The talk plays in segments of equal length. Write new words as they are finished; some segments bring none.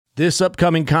This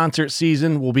upcoming concert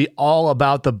season will be all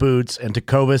about the boots, and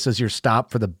Tecovas is your stop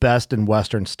for the best in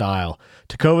Western style.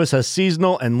 Tecovas has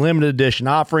seasonal and limited edition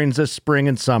offerings this spring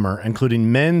and summer,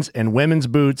 including men's and women's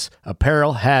boots,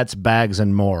 apparel, hats, bags,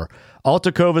 and more. All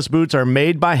Tecovas boots are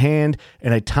made by hand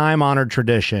in a time-honored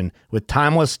tradition with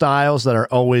timeless styles that are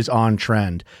always on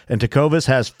trend. And Tecovas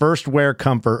has first wear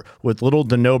comfort with little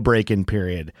to no break-in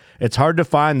period. It's hard to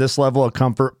find this level of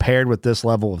comfort paired with this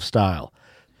level of style.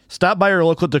 Stop by your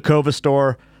local Tecovas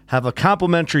store, have a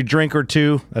complimentary drink or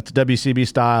two, that's WCB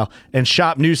style, and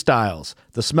shop new styles.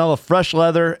 The smell of fresh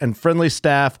leather and friendly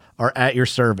staff are at your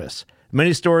service.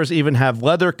 Many stores even have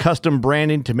leather custom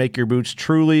branding to make your boots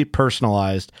truly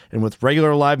personalized. And with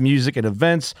regular live music and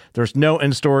events, there's no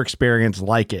in-store experience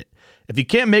like it. If you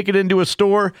can't make it into a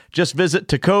store, just visit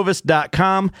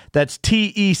tecovas.com. That's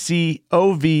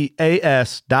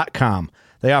TECOVAS.com.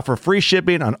 They offer free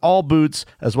shipping on all boots,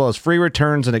 as well as free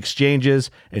returns and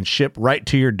exchanges, and ship right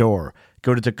to your door.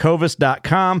 Go to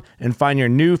tecovas.com and find your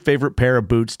new favorite pair of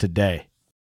boots today.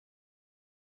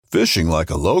 Fishing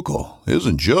like a local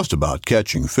isn't just about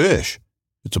catching fish.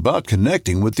 It's about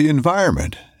connecting with the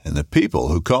environment and the people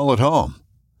who call it home.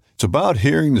 It's about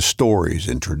hearing the stories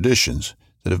and traditions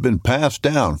that have been passed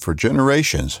down for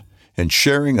generations and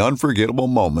sharing unforgettable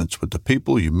moments with the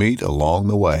people you meet along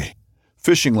the way.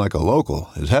 Fishing like a local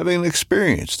is having an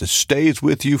experience that stays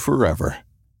with you forever.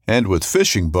 And with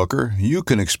Fishing Booker, you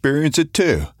can experience it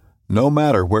too, no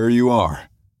matter where you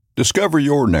are. Discover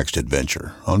your next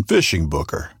adventure on Fishing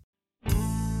Booker.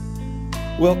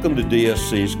 Welcome to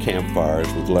DSC's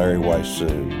Campfires with Larry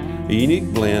Weissoon, a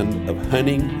unique blend of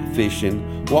hunting,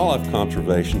 fishing, wildlife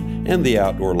conservation, and the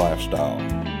outdoor lifestyle.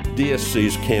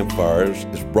 DSC's Campfires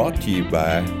is brought to you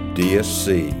by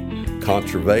DSC,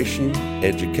 Conservation,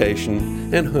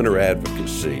 Education, and Hunter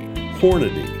Advocacy.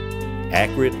 Hornady,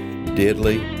 accurate,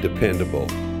 deadly, dependable.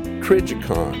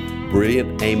 Trijicon,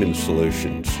 brilliant aiming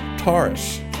solutions.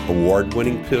 Taurus,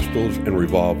 award-winning pistols and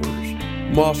revolvers.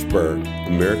 Mossberg,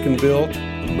 American built,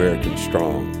 American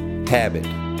strong. Habit,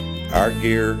 our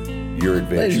gear, your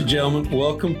adventure. Ladies and gentlemen,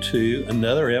 welcome to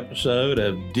another episode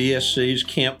of DSC's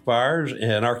Campfires.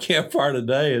 And our campfire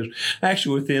today is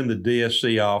actually within the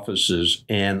DSC offices.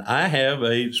 And I have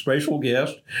a special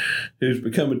guest who's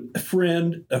become a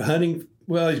friend of hunting.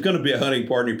 Well, he's going to be a hunting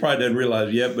partner. He probably doesn't realize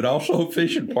it yet, but also a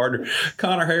fishing partner.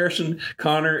 Conor Harrison.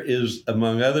 Conor is,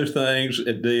 among other things,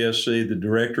 at DSC, the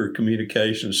Director of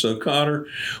Communications. So, Conor,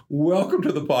 welcome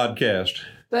to the podcast.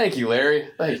 Thank you, Larry.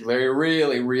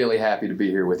 Really, really happy to be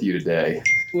here with you today.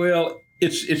 Well,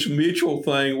 it's a mutual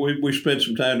thing. We spent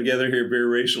some time together here very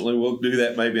recently. We'll do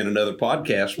that maybe in another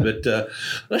podcast. But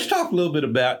let's talk a little bit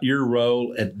about your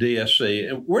role at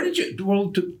DSC. Where did you,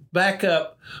 to back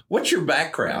up, what's your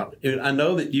background? I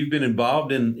know that you've been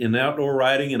involved in outdoor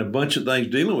writing and a bunch of things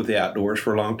dealing with the outdoors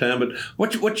for a long time. But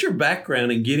what's your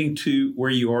background in getting to where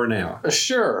you are now?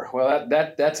 Sure. Well,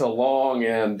 that's a long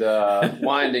and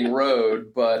winding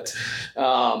road. But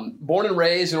born and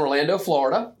raised in Orlando,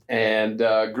 Florida, and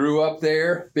grew up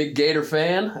there. Big Gator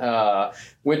fan.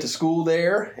 Went to school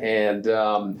there, and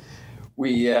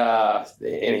we,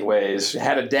 anyways,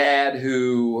 had a dad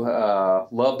who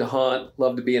loved to hunt,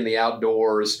 loved to be in the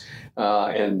outdoors,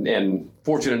 and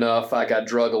fortunate enough, I got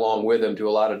drugged along with him to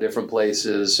a lot of different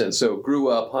places, and so grew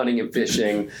up hunting and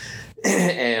fishing.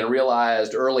 And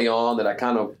realized early on that I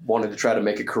kind of wanted to try to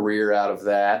make a career out of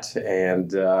that.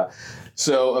 And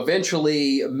so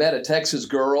eventually met a Texas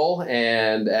girl.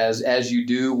 And as you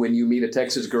do when you meet a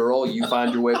Texas girl, you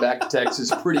find your way back to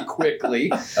Texas pretty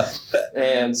quickly.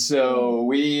 And so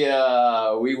we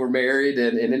were married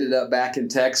and ended up back in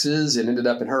Texas and ended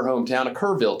up in her hometown of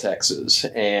Kerrville, Texas.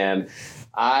 And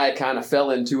I kind of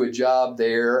fell into a job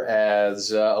there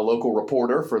as a local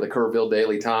reporter for the Kerrville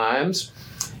Daily Times.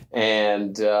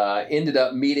 And ended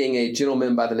up meeting a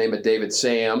gentleman by the name of David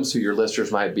Sams, who your listeners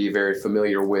might be very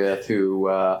familiar with, who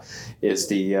is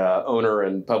the owner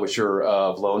and publisher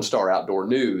of Lone Star Outdoor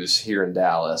News here in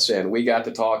Dallas. And we got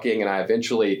to talking, and I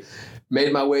eventually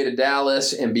made my way to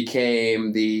Dallas and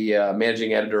became the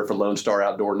managing editor for Lone Star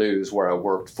Outdoor News, where I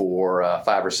worked for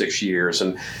 5 or 6 years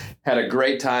and had a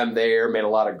great time there, made a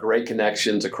lot of great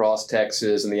connections across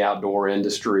Texas in the outdoor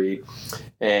industry,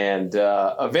 and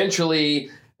eventually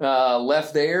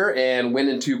left there and went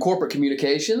into corporate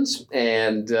communications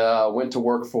and went to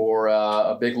work for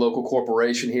a big local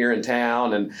corporation here in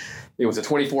town. And it was a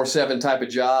 24/7 type of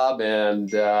job.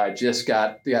 And I just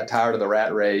got tired of the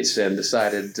rat race and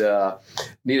decided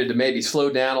needed to maybe slow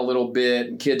down a little bit.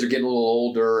 And kids are getting a little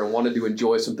older and wanted to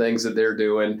enjoy some things that they're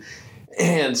doing.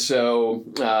 And so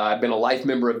I've been a life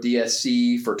member of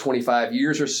DSC for 25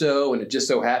 years or so, and it just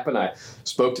so happened I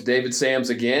spoke to David Sams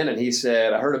again, and he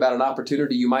said, I heard about an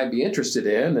opportunity you might be interested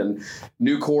in, and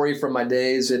knew Corey from my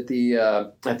days at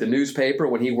the newspaper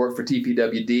when he worked for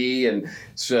TPWD, and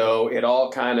so it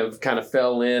all kind of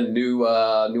fell in. Knew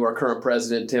our current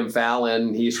president, Tim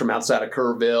Fallon. He's from outside of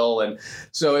Kerrville, and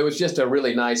so it was just a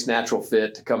really nice natural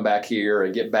fit to come back here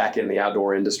and get back in the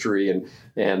outdoor industry and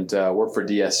work for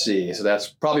DSC. So that's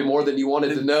probably more than you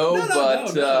wanted to know,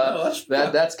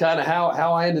 that's kind of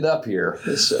how I ended up here.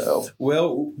 So,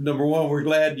 well, number one, we're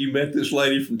glad you met this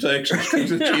lady from Texas.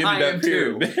 That you ended up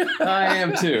here. I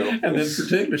am too. And then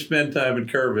particularly spend time in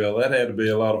Kerrville. That had to be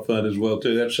a lot of fun as well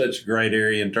too. That's such a great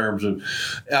area in terms of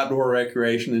outdoor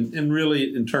recreation and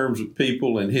really in terms of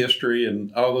people and history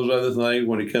and all those other things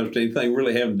when it comes to anything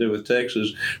really having to do with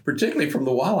Texas, particularly from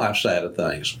the wildlife side of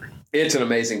things. It's an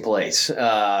amazing place.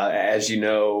 As you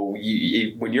know,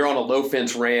 when you're on a low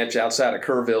fence ranch outside of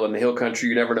Kerrville in the hill country,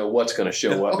 you never know what's going to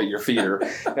show up at your feeder.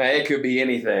 It could be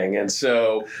anything. And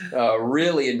so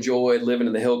really enjoyed living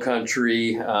in the hill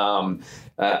country.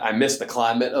 I miss the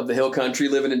climate of the hill country,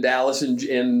 living in Dallas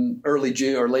in early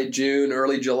June or late June,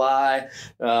 early July.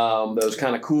 Those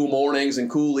kind of cool mornings and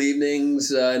cool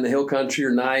evenings in the hill country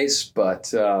are nice,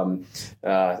 but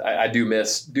I do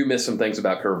miss some things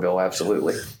about Kerrville.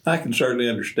 Absolutely, I can certainly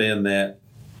understand that.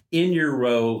 In your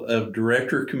role of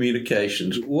Director of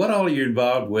Communications, what all are you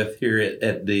involved with here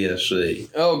at DSC?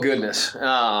 Oh goodness,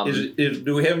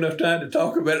 do we have enough time to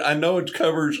talk about it? I know it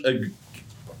covers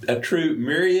a true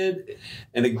myriad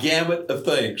and a gamut of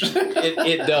things.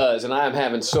 It does, and I'm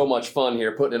having so much fun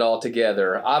here putting it all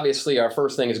together. Obviously, our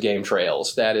first thing is Game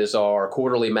Trails. That is our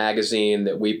quarterly magazine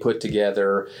that we put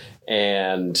together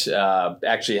and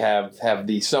actually have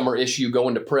the summer issue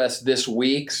going to press this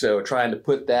week, so trying to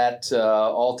put that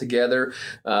all together.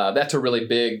 That's a really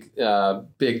big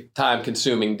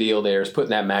time-consuming deal there, is putting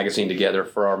that magazine together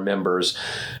for our members.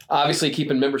 Obviously,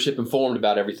 keeping membership informed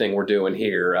about everything we're doing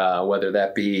here, whether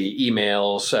that be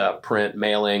emails, print,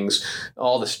 mailings,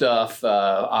 all the stuff.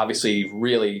 Obviously,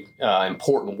 really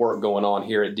important work going on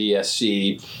here at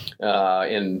DSC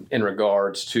in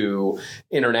regards to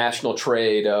international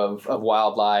trade of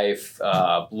wildlife,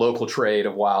 local trade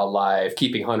of wildlife,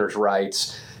 keeping hunters'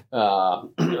 rights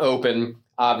open.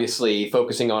 Obviously,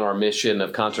 focusing on our mission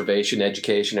of conservation,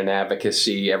 education, and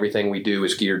advocacy. Everything we do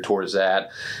is geared towards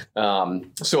that.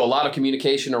 So a lot of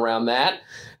communication around that.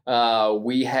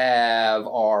 We have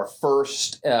our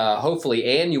first, hopefully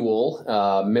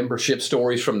annual membership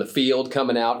stories from the field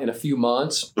coming out in a few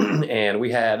months. And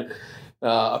we had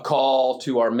a call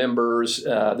to our members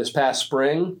this past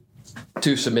spring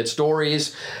to submit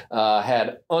stories,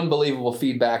 had unbelievable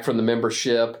feedback from the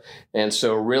membership. And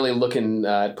so really looking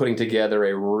at putting together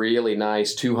a really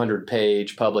nice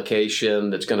 200-page publication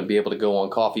that's going to be able to go on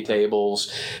coffee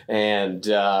tables and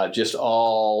just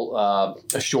all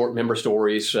short member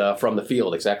stories from the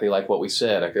field, exactly like what we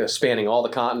said, spanning all the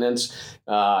continents.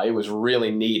 It was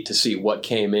really neat to see what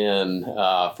came in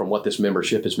from what this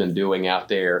membership has been doing out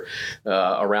there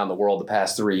around the world the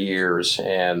past 3 years.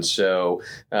 And so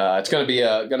it's going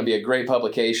to be a great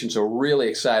publication. So really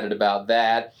excited about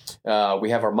that.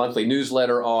 We have our monthly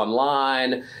newsletter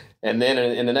online. And then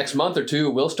in the next month or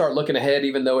two, we'll start looking ahead,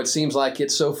 even though it seems like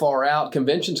it's so far out.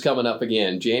 Convention's coming up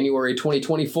again, January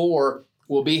 2024.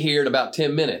 We'll be here in about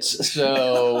 10 minutes.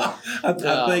 So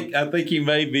I think you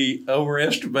may be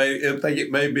overestimating. I think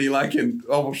it may be like in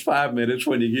almost 5 minutes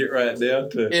when you get right down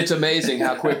to it. It's amazing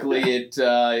how quickly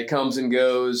it comes and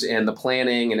goes, and the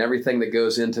planning and everything that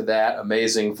goes into that.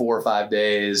 Amazing 4 or 5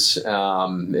 days.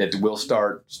 It will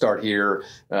start here,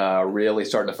 really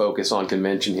starting to focus on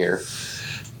convention here.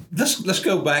 Let's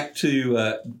go back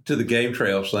to the Game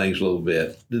Trails things a little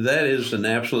bit. That is an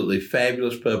absolutely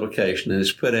fabulous publication, and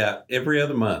it's put out every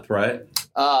other month, right?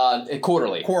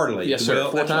 Quarterly. Quarterly. Yes, sir.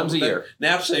 4 times a year.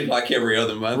 Now it seems like every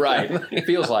other month. Right. It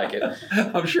feels like it.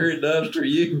 I'm sure it does for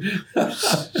you.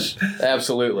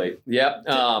 Absolutely. Yep.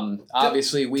 Tell me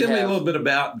a little bit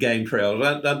about Game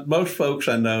Trails. Most folks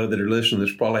I know that are listening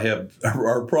to this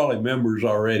are probably members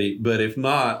already, but if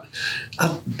not,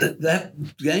 that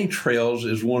Game Trails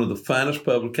is one of the finest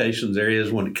publications there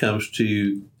is when it comes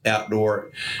to outdoor,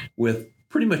 with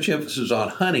pretty much emphasis on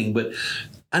hunting, but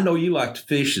I know you like to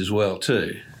fish as well,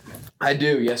 too. I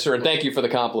do, yes, sir. And thank you for the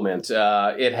compliment.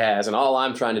 It has. And all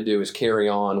I'm trying to do is carry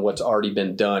on what's already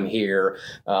been done here.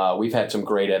 We've had some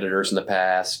great editors in the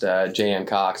past. Jan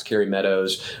Cox, Kerry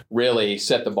Meadows really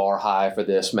set the bar high for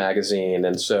this magazine.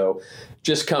 And so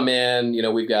just come in.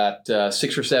 We've got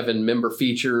 6 or 7 member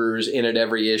features in it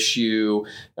every issue,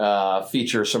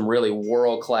 feature some really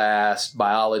world-class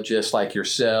biologists like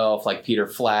yourself, like Peter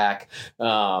Flack.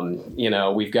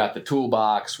 We've got the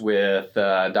toolbox with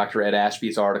Dr. Ed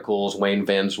Ashby's articles, Wayne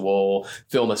Van Zwol,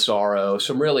 Phil Massaro,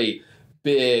 some really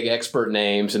big expert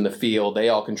names in the field. They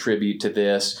all contribute to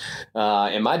this.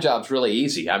 And my job's really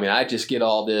easy. I mean, I just get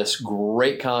all this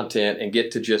great content and get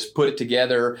to just put it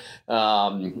together.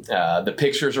 The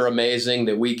pictures are amazing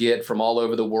that we get from all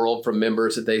over the world from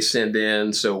members that they send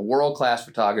in. So world-class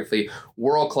photography,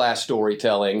 world-class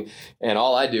storytelling. And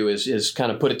all I do is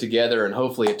kind of put it together, and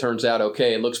hopefully it turns out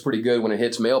okay. It looks pretty good when it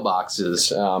hits mailboxes.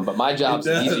 But my job's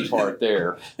the easy part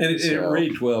there. And it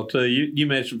reads well, too. You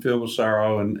mentioned Phil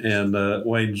Massaro and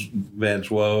Wayne Van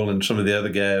Zwol and some of the other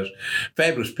guys,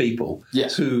 fabulous people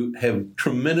who have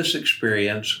tremendous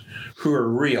experience, who are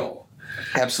real.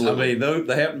 Absolutely. I mean,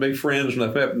 they happen to be friends, and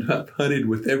I've hunted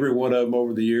with every one of them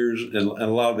over the years, and a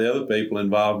lot of the other people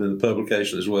involved in the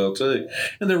publication as well, too.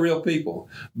 And they're real people,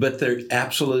 but they're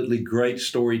absolutely great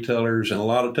storytellers, and a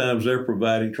lot of times they're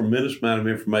providing tremendous amount of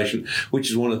information,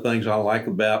 which is one of the things I like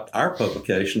about our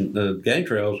publication, Game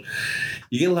Trails.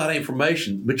 You get a lot of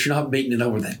information, but you're not beating it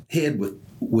over the head with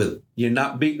you're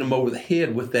not beating them over the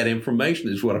head with that information,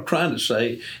 is what I'm trying to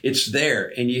say. It's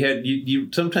there, and you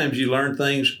sometimes you learn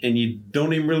things and you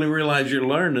don't even really realize you're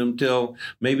learning them till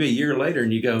maybe a year later,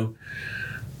 and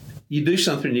you do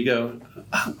something and you go,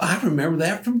 I remember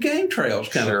that from Game Trails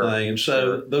kind of thing. And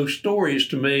so those stories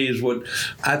to me is what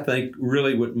I think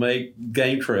really would make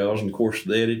Game Trails, and of course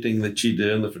the editing that you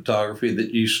do and the photography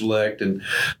that you select and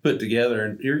put together.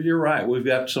 And you're right. We've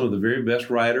got some of the very best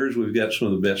writers. We've got some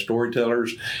of the best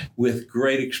storytellers with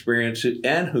great experience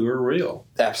and who are real.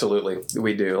 Absolutely.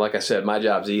 We do. Like I said, my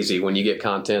job's easy when you get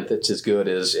content that's as good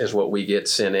as what we get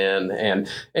sent in.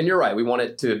 And you're right. We want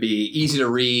it to be easy to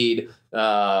read,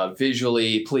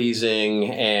 visually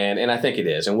pleasing, and I think it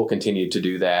is, and we'll continue to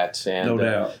do that. And, no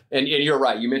doubt. And you're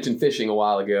right. You mentioned fishing a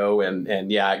while ago, and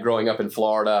yeah, growing up in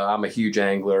Florida, I'm a huge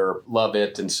angler, love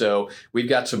it, and so we've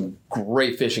got some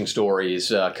great fishing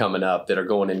stories coming up that are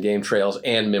going in Game Trails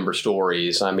and member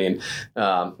stories. I mean,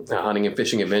 hunting and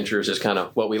fishing adventures is kind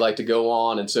of what we like to go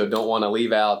on, and so don't want to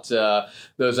leave out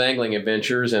those angling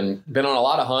adventures. And been on a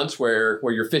lot of hunts where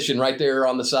you're fishing right there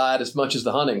on the side as much as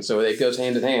the hunting, so it goes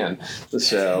hand in hand.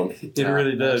 So it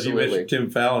really does. Absolutely. You mentioned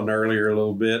Tim Fallon earlier a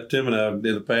little bit. Tim and I in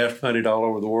the past hunted all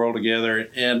over the world together,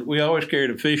 and we always carried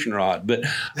a fishing rod. But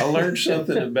I learned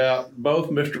something about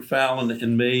both Mr. Fallon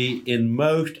and me. In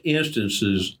most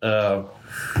instances,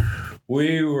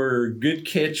 we were good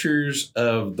catchers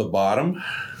of the bottom,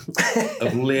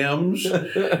 of limbs,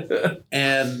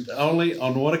 and only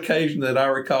on one occasion that I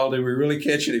recall did we really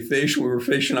catch any fish. We were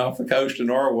fishing off the coast of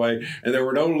Norway, and there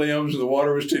were no limbs, and the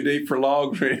water was too deep for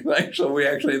logs or anything, so we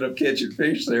actually ended up catching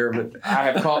fish there. But I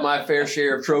have caught my fair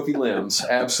share of trophy limbs.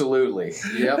 Absolutely.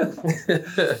 Yep.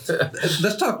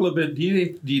 Let's talk a little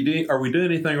bit. Are we doing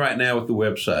anything right now with the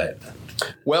website?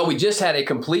 Well, we just had a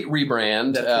complete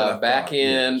rebrand back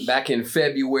in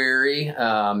February.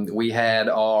 We had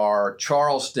our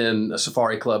Charleston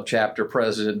Safari Club chapter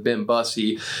president, Ben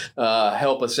Bussey,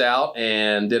 help us out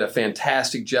and did a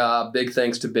fantastic job. Big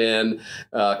thanks to Ben.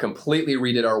 Completely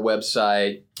redid our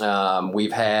website.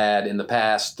 We've had in the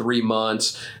past 3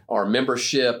 months our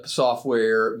membership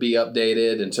software be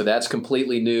updated, and so that's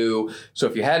completely new. So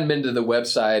if you hadn't been to the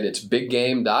website, it's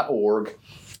biggame.org.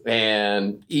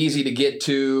 And easy to get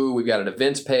to. We've got an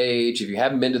events page. If you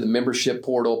haven't been to the membership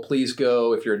portal, please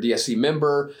go. If you're a DSC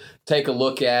member, take a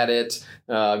look at it.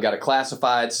 Got a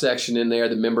classified section in there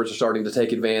that members are starting to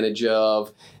take advantage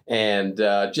of. And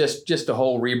just the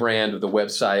whole rebrand of the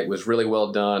website was really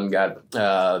well done. Got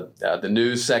the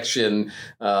news section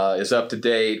is up to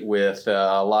date with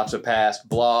lots of past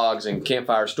blogs and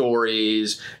campfire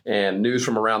stories and news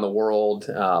from around the world.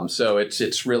 So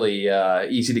it's really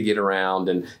easy to get around,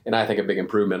 and I think a big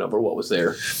improvement over what was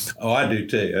there. Oh, I do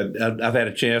too. I've had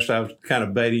a chance. I was kind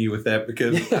of baiting you with that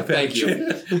because I've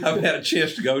had a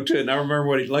chance to go to it, and I remember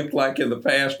what it looked like in the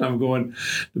past. And I'm going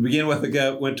to begin with.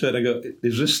 Went to it. I go,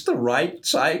 is this the right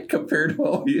site compared to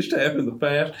what we used to have in the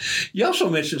past? You also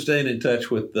mentioned staying in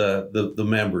touch with the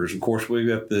members. Of course, we've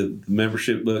got the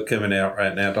membership book coming out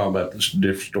right now talking about the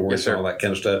different stories and all that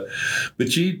kind of stuff.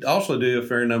 But you also do a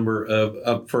fair number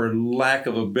of, for lack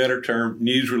of a better term,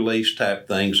 news release type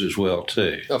things as well,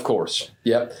 too. Of course.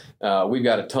 Yep. We've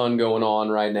got a ton going on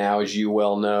right now, as you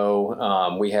well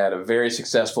know. We had a very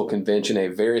successful convention, a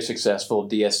very successful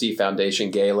DSC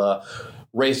Foundation Gala.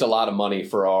 raised a lot of money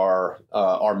for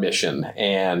our mission.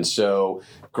 And so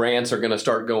grants are going to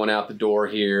start going out the door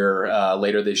here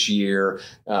later this year.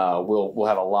 We'll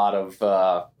have a lot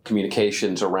of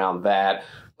communications around that.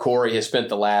 Corey has spent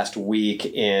the last week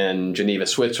in Geneva,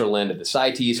 Switzerland at the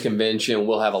CITES convention.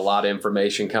 We'll have a lot of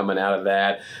information coming out of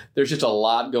that. There's just a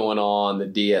lot going on. The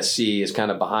DSC is kind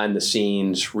of behind the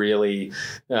scenes, really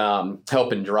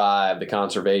helping drive the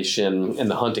conservation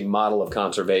and the hunting model of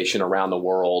conservation around the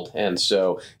world. And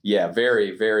so, yeah,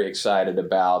 very, very excited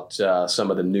about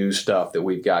some of the new stuff that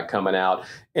we've got coming out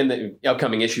in the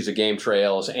upcoming issues of Game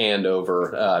Trails and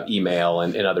over email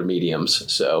and other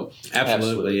mediums. So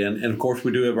absolutely. And of course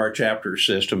we do have our chapter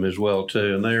system as well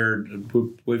too.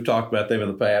 And we've talked about them in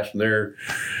the past, and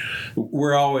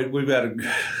we've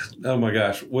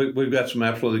got some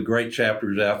absolutely great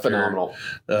chapters out there. Phenomenal.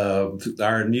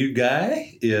 Our new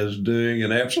guy is doing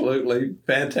an absolutely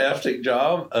fantastic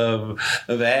job of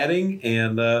adding,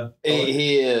 and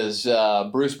he is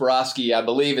Bruce Borowski, I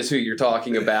believe, is who you're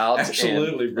talking about.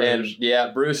 Absolutely, Bruce. And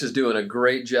yeah, Bruce is doing a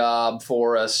great job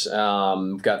for us.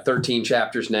 Got 13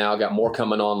 chapters now. Got more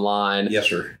coming online. Yes,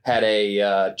 sir. Had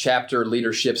a chapter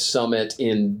leadership summit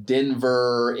in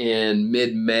Denver in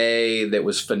mid-May that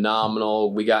was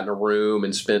phenomenal. We got in a room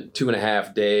and spent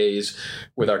 2.5 days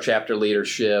with our chapter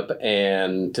leadership,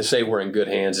 and to say we're in good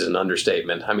hands is an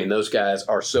understatement. I mean, those guys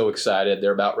are so excited.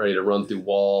 They're about ready to run through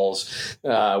walls.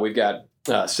 We've got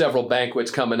several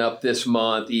banquets coming up this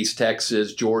month, East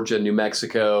Texas, Georgia, New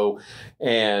Mexico,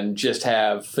 and just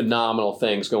have phenomenal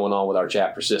things going on with our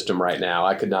chapter system right now.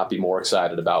 I could not be more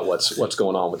excited about what's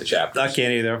going on with the chapters. I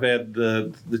can't either. I've had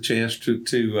the chance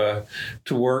to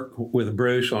work with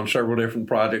Bruce on several different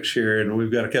projects here, and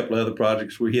we've got a couple of other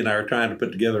projects he and I are trying to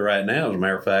put together right now, as a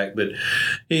matter of fact. But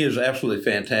he is absolutely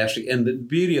fantastic. And the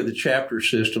beauty of the chapter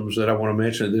systems that I want to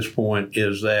mention at this point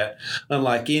is that,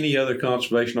 unlike any other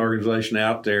conservation organization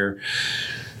out there,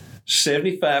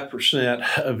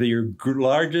 75% of your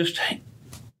largest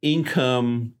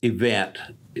income event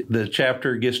the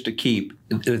chapter gets to keep.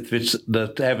 If it's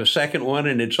to have a second one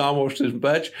and it's almost as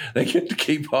much, they get to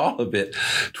keep all of it.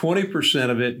 20%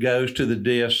 of it goes to the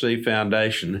DSC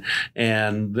Foundation,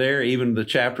 and there even the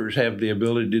chapters have the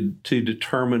ability to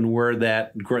determine where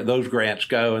those grants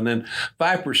go, and then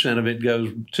 5% of it goes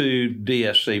to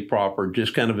DSC proper,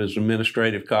 just kind of as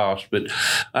administrative costs. But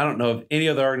I don't know of any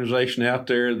other organization out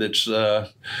there that's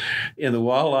in the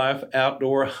wildlife,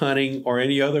 outdoor, hunting, or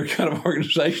any other kind of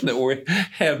organization that we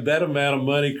have that amount of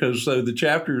money, because the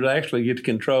chapters actually get to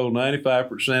control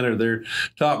 95% of their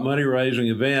top money-raising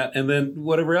event, and then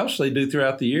whatever else they do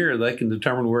throughout the year, they can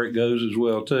determine where it goes as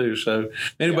well, too. So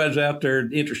if anybody's out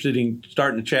there interested in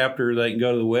starting a chapter, they can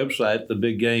go to the website, the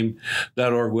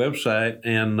biggame.org website,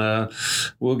 and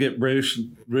we'll get Bruce.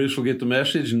 Bruce will get the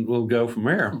message, and we'll go from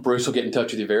there. Bruce will get in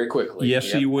touch with you very quickly.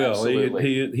 Yes, he will.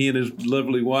 He and his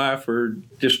lovely wife are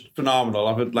just phenomenal.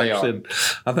 I said,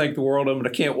 I thank the world of them,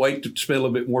 and I can't wait to spend a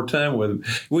little bit more time with them.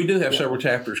 We do have several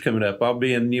chapters coming up. I'll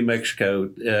be in New Mexico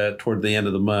toward the end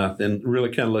of the month, and really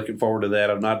kind of looking forward to that.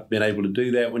 I've not been able to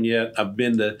do that one yet. I've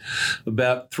been to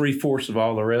about 3/4 of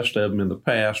all the rest of them in the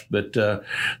past, but the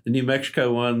New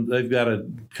Mexico one, they've got a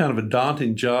kind of a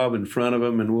daunting job in front of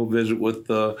them, and we'll visit with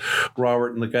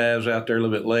Robert and the guys out there a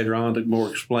little bit later on to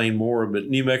explain more. But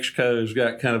New Mexico has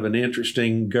got kind of an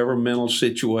interesting governmental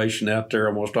situation out there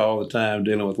almost all the time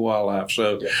dealing with wildlife,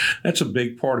 so that's a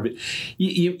big part of it.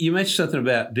 You mentioned something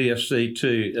about DSC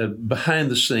too,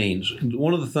 behind the scenes.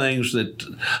 One of the things that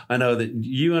I know that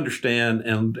you understand,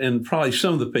 and probably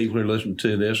some of the people who are listening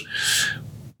to this,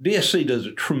 DSC does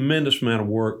a tremendous amount of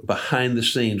work behind the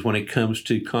scenes when it comes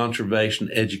to conservation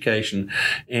education,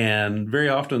 and very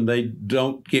often they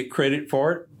don't get credit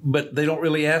for it, but they don't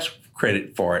really ask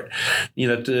credit for it.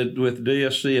 With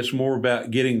DSC, it's more about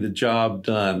getting the job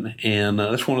done. And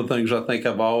that's one of the things I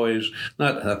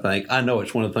know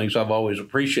it's one of the things I've always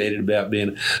appreciated about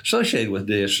being associated with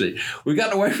DSC. We've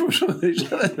gotten away from some of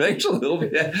these other things a little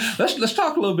bit. Let's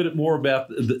talk a little bit more about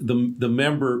the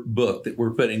member book that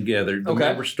we're putting together, the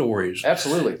member stories.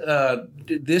 Absolutely.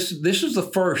 This is the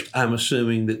first, I'm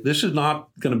assuming, that this is not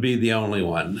going to be the only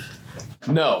one.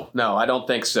 No, I don't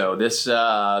think so. This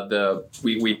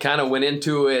we kind of went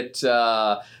into it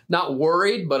not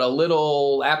worried, but a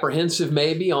little apprehensive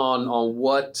maybe on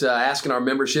what asking our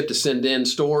membership to send in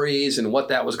stories and what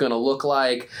that was going to look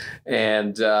like,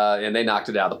 and they knocked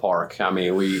it out of the park. I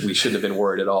mean, we shouldn't have been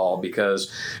worried at all,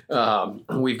 because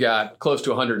we've got close to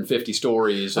 150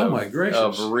 stories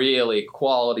of really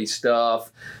quality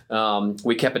stuff.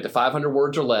 We kept it to 500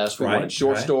 words or less. We wanted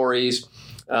short stories.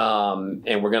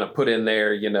 And we're going to put in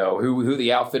there, who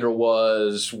the outfitter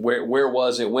was, where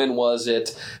was it, when was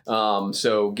it.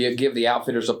 So give the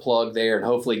outfitters a plug there and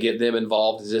hopefully get them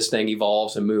involved as this thing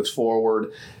evolves and moves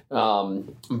forward.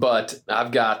 But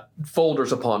I've got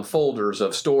folders upon folders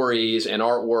of stories and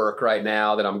artwork right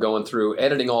now that I'm going through,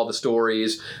 editing all the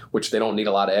stories, which they don't need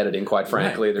a lot of editing, quite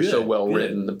frankly. Right. They're so well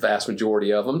written, the vast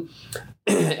majority of them.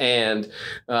 And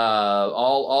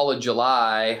all of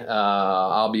July,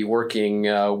 I'll be working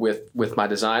with my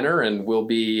designer, and we'll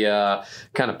be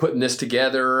kind of putting this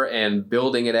together and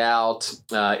building it out.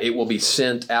 It will be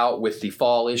sent out with the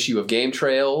fall issue of Game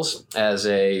Trails as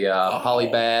a poly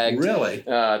bag, really,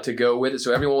 to go with it.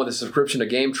 So everyone with a subscription to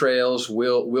Game Trails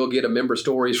will get a member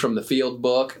stories from the field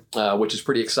book, which is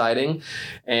pretty exciting,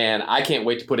 and I can't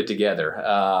wait to put it together.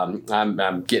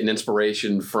 I'm getting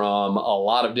inspiration from a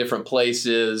lot of different places.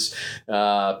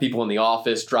 People in the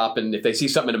office dropping, if they see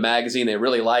something in a magazine they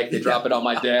really like, they drop it on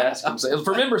my desk. I'm saying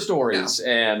for member stories,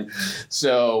 and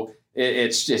so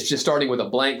it's just starting with a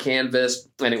blank canvas,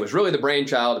 and it was really the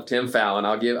brainchild of Tim Fallon.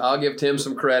 I'll give Tim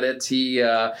some credit. He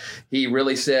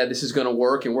really said this is going to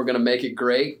work and we're going to make it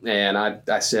great, and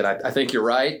I said I think you're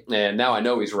right, and now I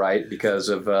know he's right because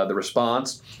of the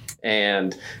response.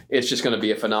 And it's just going to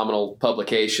be a phenomenal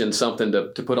publication, something to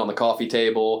put on the coffee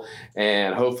table,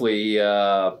 and hopefully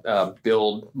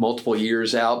build multiple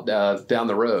years out down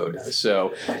the road.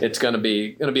 So it's going to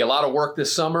be a lot of work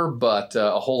this summer, but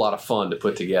a whole lot of fun to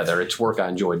put together. It's work I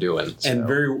enjoy doing, and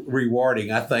very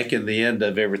rewarding, I think, in the end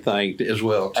of everything as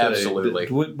well, too. Absolutely.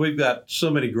 We've got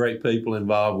so many great people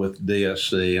involved with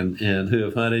DSC and who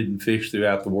have hunted and fished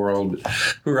throughout the world,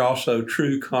 who are also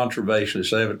true conservationists.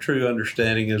 They have a true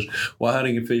understanding as why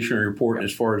hunting and fishing are important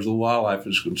as far as the wildlife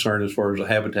is concerned, as far as the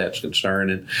habitat's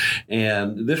concerned.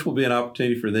 And this will be an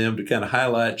opportunity for them to kind of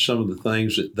highlight some of the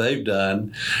things that they've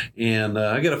done. And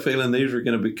I get a feeling these are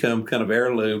going to become kind of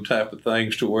heirloom type of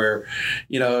things to where,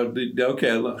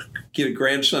 okay, look, get a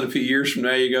grandson a few years from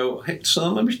now, you go, hey,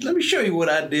 son, let me show you what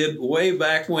I did way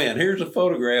back when. Here's a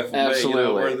photograph of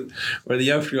Absolutely. me, where the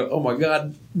youngster go, oh, my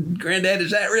God, Granddad,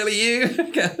 is that really you?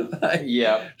 kind of thing.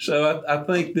 Yeah. So I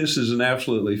think this is an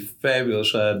absolutely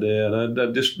fabulous idea, and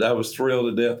I was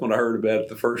thrilled to death when I heard about it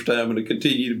the first time, and it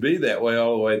continued to be that way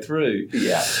all the way through.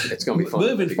 Yeah, it's going to be fun.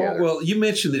 Moving forward, well, you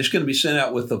mentioned that it's going to be sent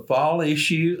out with the fall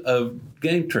issue of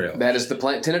Game Trail. That is the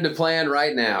tentative plan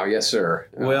right now. Yes, sir.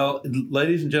 Well,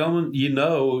 ladies and gentlemen,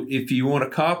 if you want a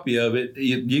copy of it,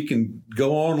 you can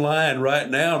go online right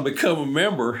now and become a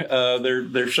member.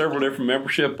 There's several different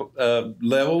membership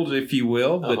levels, if you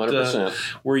will, but 100%.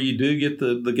 Where you do get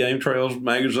the Game Trails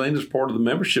magazine as part of the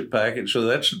membership package. So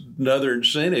that's another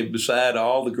incentive beside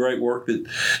all the great work that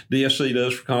DSC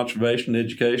does for conservation,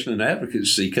 education, and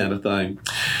advocacy kind of thing.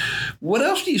 What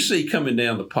else do you see coming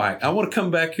down the pike? I want to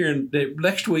come back here, and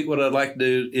next week what I'd like to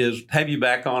do is have you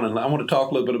back on, and I want to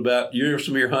talk a little bit about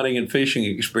some of your hunting and fishing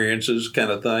experiences kind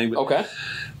of thing. But okay.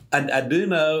 I do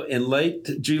know in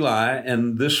late July,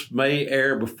 and this may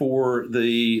air before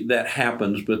that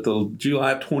happens, but the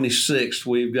July 26th,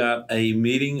 we've got a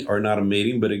meeting, or not a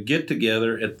meeting, but a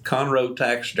get-together at Conroe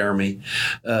Taxidermy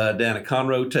down at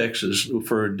Conroe, Texas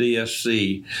for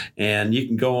DSC, and you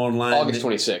can go online. August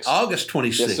 26th. August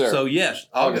 26th. Yes, sir. So, yes,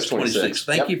 August 26th.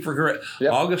 Thank you for correct.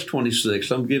 Yep. August 26th.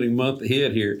 I'm getting a month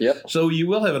ahead here. Yep. So you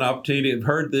will have an opportunity. I've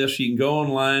heard this. You can go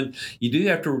online. You do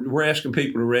have to, we're asking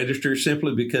people to register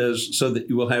simply because so that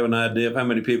you will have an idea of how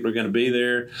many people are going to be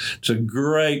there. It's a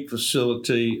great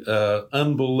facility,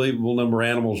 unbelievable number of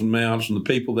animals and mounts, and the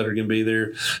people that are going to be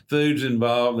there. Food's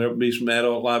involved. There will be some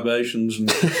adult libations and,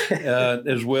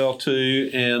 as well too.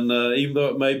 And even though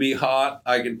it may be hot,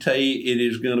 I can tell you it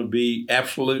is going to be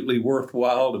absolutely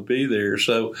worthwhile to be there.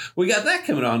 So we got that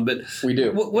coming on. But we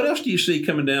do. What else do you see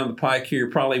coming down the pike here?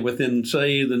 Probably within,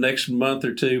 say, the next month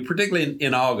or two, particularly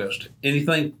in August.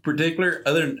 Anything particular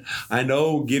other than I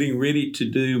know getting ready to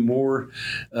do more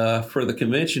for the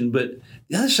convention, but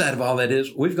the other side of all that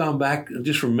is we've gone back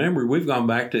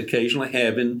to occasionally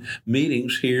having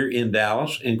meetings here in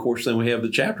Dallas, and of course then we have the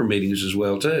chapter meetings as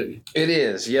well too. It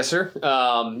is, yes sir.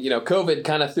 COVID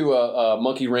kind of threw a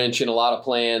monkey wrench in a lot of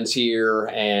plans here,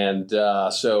 and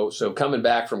so coming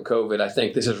back from COVID, I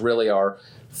think this is really our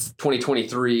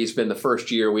 2023 has been the first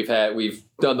year we've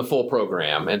done the full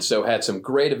program. And so had some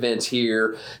great events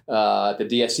here at the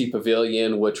DSC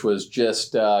Pavilion, which was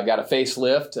just got a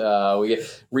facelift. We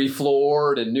get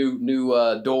refloored and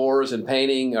new doors and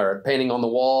painting on the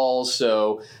walls.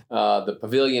 So the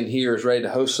pavilion here is ready to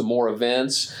host some more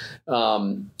events.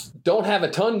 Don't have a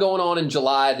ton going on in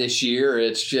July this year.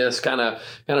 It's just kind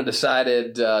of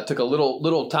decided, took a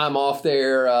little time off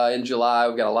there in July.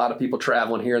 We've got a lot of people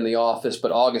traveling here in the office,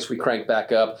 but August we crank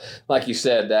back up. Like you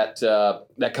said, that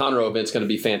Conroe event's going to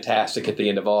be fantastic at the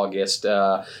end of August.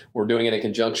 We're doing it in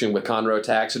conjunction with Conroe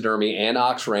Taxidermy and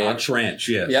Ox Ranch. Ox Ranch,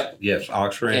 yes. Yep. Yes,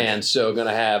 Ox Ranch. And so going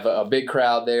to have a big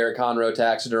crowd there at Conroe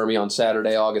Taxidermy on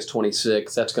Saturday, August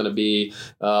 26th. That's going to be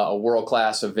a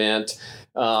world-class event.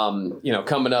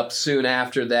 Coming up soon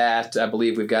after that, I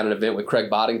believe we've got an event with Craig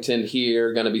Boddington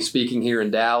here, going to be speaking here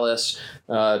in Dallas,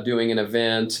 doing an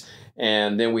event.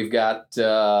 And then we've got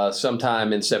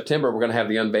sometime in September, we're going to have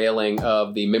the unveiling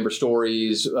of the Member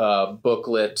Stories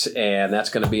booklet, and that's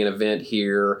going to be an event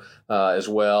here as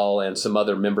well, and some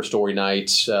other Member Story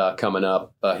nights coming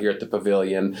up here at the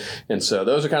Pavilion. And so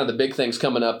those are kind of the big things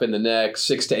coming up in the next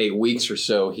 6 to 8 weeks or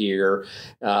so here.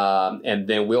 And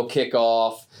then we'll kick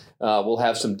off. We'll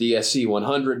have some DSC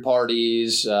 100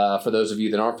 parties. For those of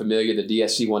you that aren't familiar, the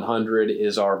DSC 100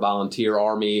 is our volunteer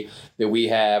army that we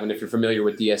have. And if you're familiar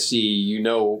with DSC, you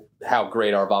know how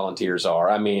great our volunteers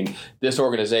are. I mean, this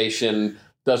organization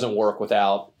doesn't work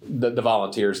without the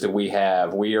volunteers that we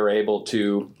have. We are able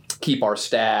to keep our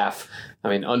staff,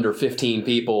 under 15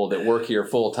 people that work here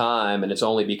full time, and it's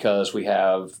only because we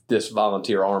have this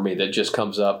volunteer army that just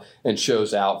comes up and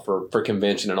shows out for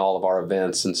convention and all of our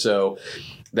events. And so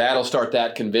that'll start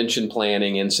that convention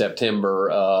planning in September.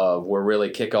 We'll really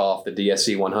kick off the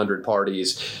DSC 100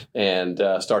 parties and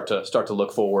start to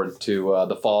look forward to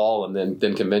the fall and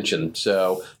then convention.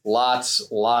 So lots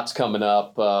coming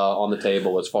up on the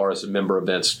table as far as the member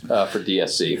events for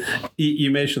DSC.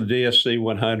 You mentioned the DSC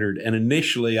 100, and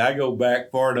initially I go back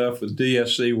far enough with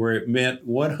DSC where it meant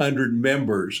 100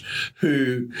 members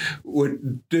who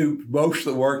would do most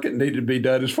of the work that needed to be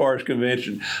done as far as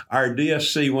convention. Our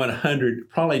DSC 100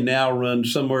 probably now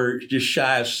runs somewhere just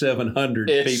shy of 700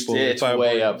 people. It's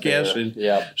way up guessing. there.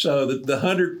 Yep. So the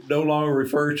 100 no longer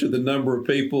refers to the number of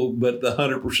people, but the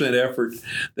 100% effort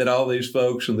that all these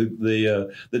folks and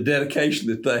the dedication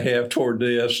that they have toward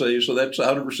DSC. So that's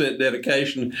 100%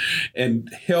 dedication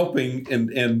and helping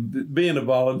and being a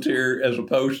volunteer as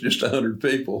opposed to just 100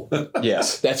 people.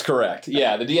 Yes, that's correct.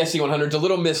 Yeah, the DSC 100 is a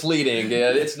little misleading.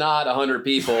 It's not 100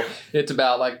 people. It's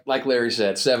about, like Larry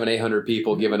said, 700-800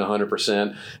 people giving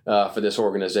 100% for this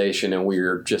organization, and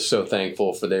we're just so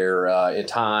thankful for their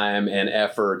time and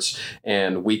efforts,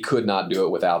 and we could not do it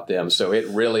without them. So it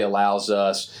really allows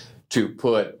us to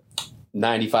put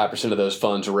 95% of those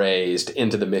funds raised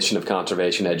into the mission of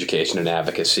conservation, education, and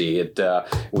advocacy.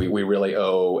 We really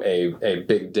owe a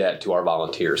big debt to our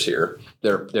volunteers here.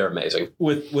 They're amazing.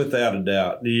 Without a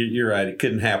doubt. You're right. It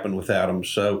couldn't happen without them.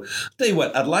 So, tell you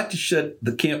what, I'd like to shut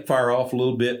the campfire off a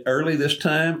little bit early this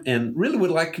time, and really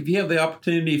would like, if you have the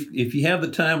opportunity, if you have the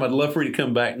time, I'd love for you to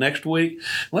come back next week.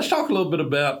 Let's talk a little bit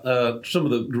about some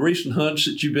of the recent hunts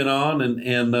that you've been on,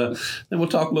 and then we'll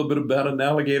talk a little bit about an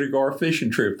alligator gar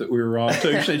fishing trip that we were on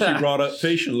too, since you brought up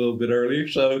fishing a little bit earlier.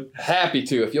 So happy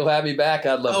to. If you'll have me back,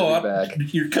 I'd love to be back.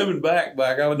 You're coming back,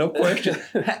 no question.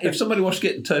 If somebody wants to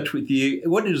get in touch with you,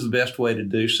 what is the best way to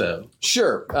do so?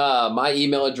 Sure. My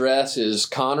email address is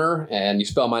Conor, and you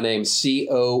spell my name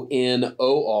CONOR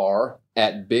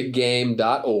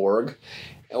 @biggame.org.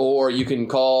 Or you can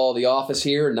call the office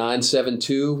here,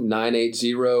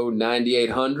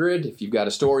 972-980-9800. If you've got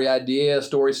a story idea,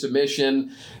 story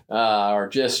submission, or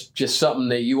just something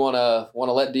that you want to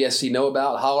let DSC know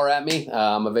about, holler at me.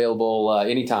 I'm available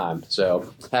anytime.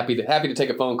 So happy to take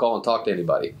a phone call and talk to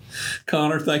anybody.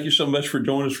 Conor, thank you so much for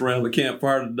joining us around the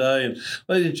campfire today. And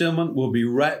ladies and gentlemen, we'll be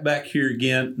right back here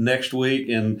again next week.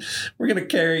 And we're going to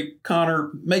carry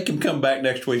Conor, make him come back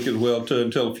next week as well too,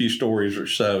 and tell a few stories or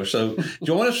so. So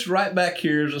join us right back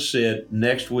here, as I said,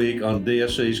 next week on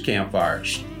DSC's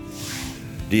Campfires.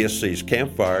 DSC's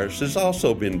Campfires has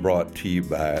also been brought to you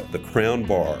by the Crown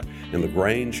Bar in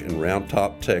LaGrange and Round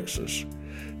Top, Texas,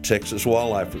 Texas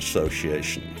Wildlife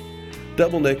Association,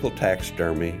 Double Nickel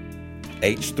Taxidermy,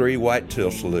 H3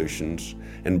 Whitetail Solutions,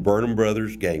 and Burnham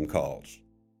Brothers Game Calls.